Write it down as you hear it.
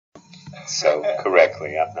So,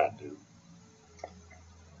 correctly, I'm not new.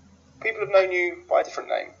 People have known you by a different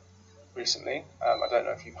name recently. I don't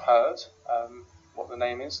know if you've heard what the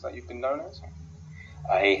name is that you've been known as.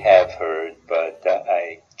 I have heard, but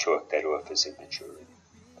I chalk that off as immaturity.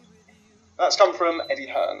 That's come from Eddie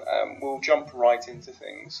Hearn. We'll jump right into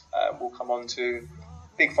things. We'll come on to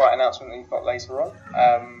big fight announcement that you've got later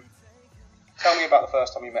on. Tell me about the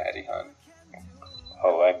first time you met Eddie Hearn.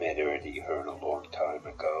 Oh, I met Eddie Hearn a long time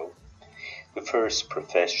ago. The first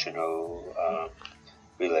professional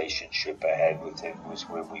relationship I had with him was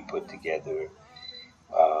when we put together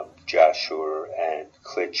Joshua and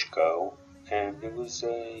Klitschko, and it was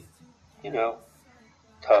a,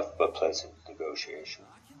 tough but pleasant negotiation.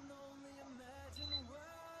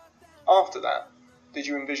 After that, did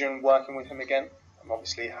you envision working with him again?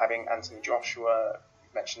 Obviously, having Anthony Joshua, you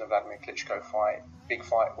mentioned the Vladimir Klitschko fight, big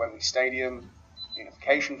fight at Wembley Stadium,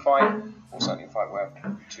 unification fight, or certainly a fight where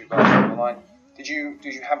two guys are on the line. Did you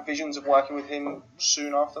have visions of working with him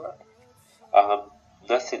soon after that?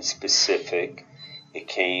 Nothing specific. It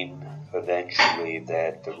came eventually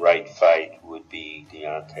that the right fight would be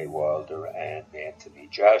Deontay Wilder and Anthony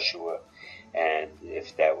Joshua, and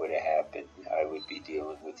if that would have happened, I would be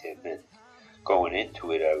dealing with him. And going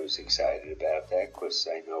into it, I was excited about that because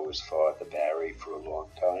I know his father Barry for a long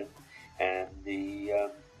time, and the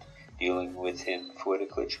dealing with him for the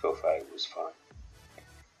Klitschko fight was fun.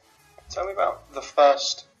 Tell me about the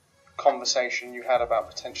first conversation you had about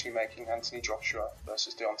potentially making Anthony Joshua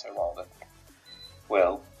versus Deontay Wilder.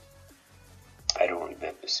 Well, I don't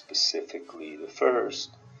remember specifically the first,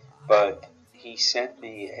 but he sent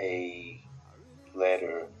me a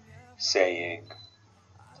letter saying,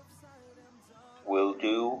 we'll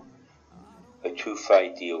do a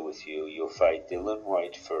 2-fight deal with you. You'll fight Dylan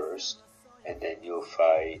White first, and then you'll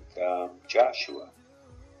fight Joshua.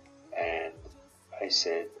 And I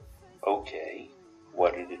said, okay,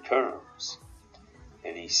 what are the terms?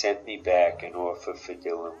 And he sent me back an offer for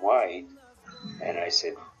Dylan White, and I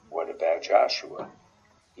said, what about Joshua?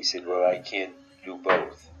 He said, well, I can't do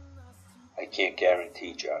both. I can't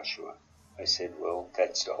guarantee Joshua. I said, well,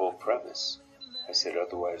 that's the whole premise. I said,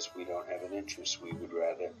 otherwise we don't have an interest. We would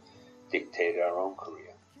rather dictate our own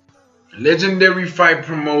career. Legendary fight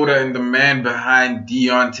promoter and the man behind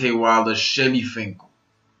Deontay Wilder, Shelly Finkel.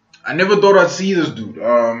 I never thought I'd see this dude.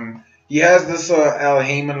 He has this Al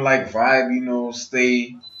Heyman-like vibe,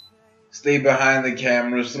 stay behind the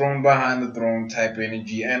cameras, thrown behind the throne type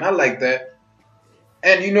energy, and I like that.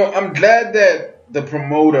 And I'm glad that the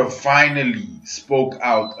promoter finally spoke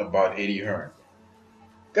out about Eddie Hearn.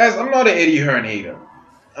 Guys, I'm not an Eddie Hearn hater.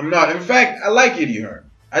 I'm not. In fact, I like Eddie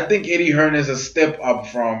Hearn. I think Eddie Hearn is a step up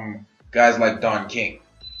from guys like Don King.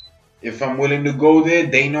 If I'm willing to go there,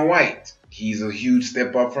 Dana White. He's a huge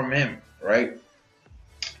step up from him, right?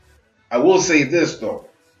 I will say this, though.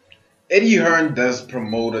 Eddie Hearn does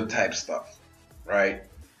promoter type stuff, right?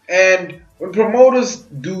 And when promoters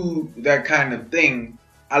do that kind of thing,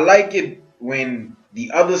 I like it when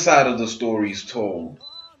the other side of the story is told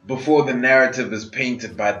before the narrative is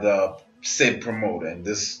painted by the said promoter, in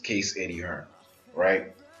this case Eddie Hearn,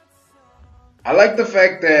 right? I like the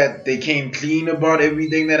fact that they came clean about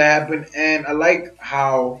everything that happened, and I like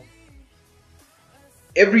how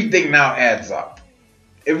everything now adds up.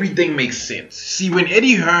 Everything makes sense. See, when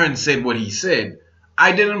Eddie Hearn said what he said,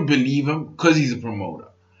 I didn't believe him because he's a promoter.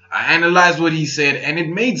 I analyzed what he said, and it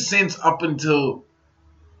made sense up until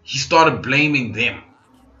he started blaming them.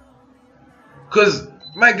 Because,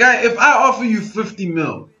 my guy, if I offer you 50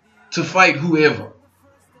 mil to fight whoever,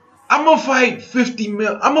 I'm going to fight 50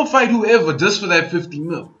 mil. I'm going to fight whoever just for that 50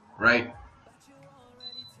 mil, right?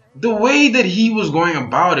 The way that he was going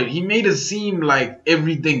about it, he made it seem like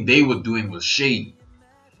everything they were doing was shady.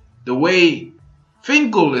 The way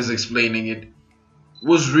Finkel is explaining it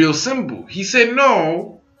was real simple. He said,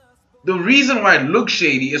 no, the reason why it looks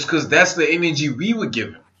shady is because that's the energy we were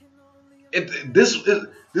given. This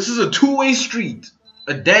is a two-way street.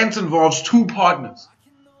 A dance involves two partners.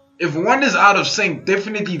 If one is out of sync,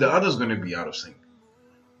 definitely the other is going to be out of sync.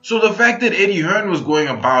 So the fact that Eddie Hearn was going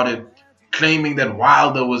about it, claiming that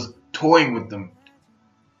Wilder was toying with them,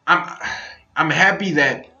 I'm happy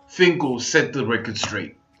that Finkel set the record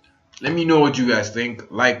straight. Let me know what you guys think.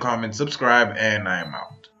 Like, comment, subscribe, and I am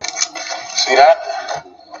out. See that?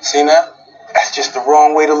 See that? That's just the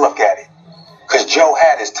wrong way to look at it. Because Joe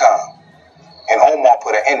had his time, and Omar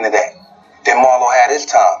put an end to that. Then Marlo had his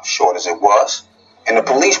time, short as it was, and the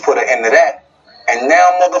police put an end to that. And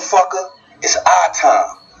now, motherfucker, it's our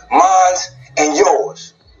time. Mine's and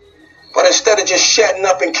yours. But instead of just shutting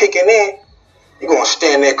up and kicking in, you're going to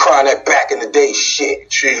stand there crying that back in the day shit.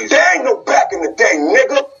 Jeez. There ain't no back in the day,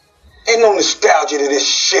 nigga. Ain't no nostalgia to this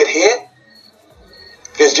shit here.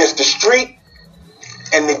 There's just the street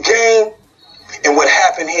and the game and what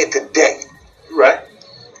happened here today. Right.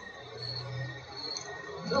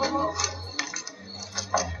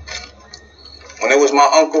 When it was my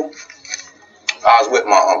uncle, I was with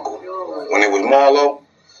my uncle. When it was Marlo,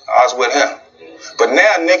 I was with him. But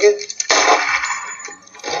now, nigga,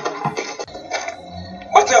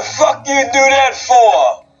 what the fuck you do that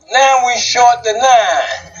for? Now we short the 9.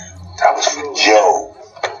 that was for Joe.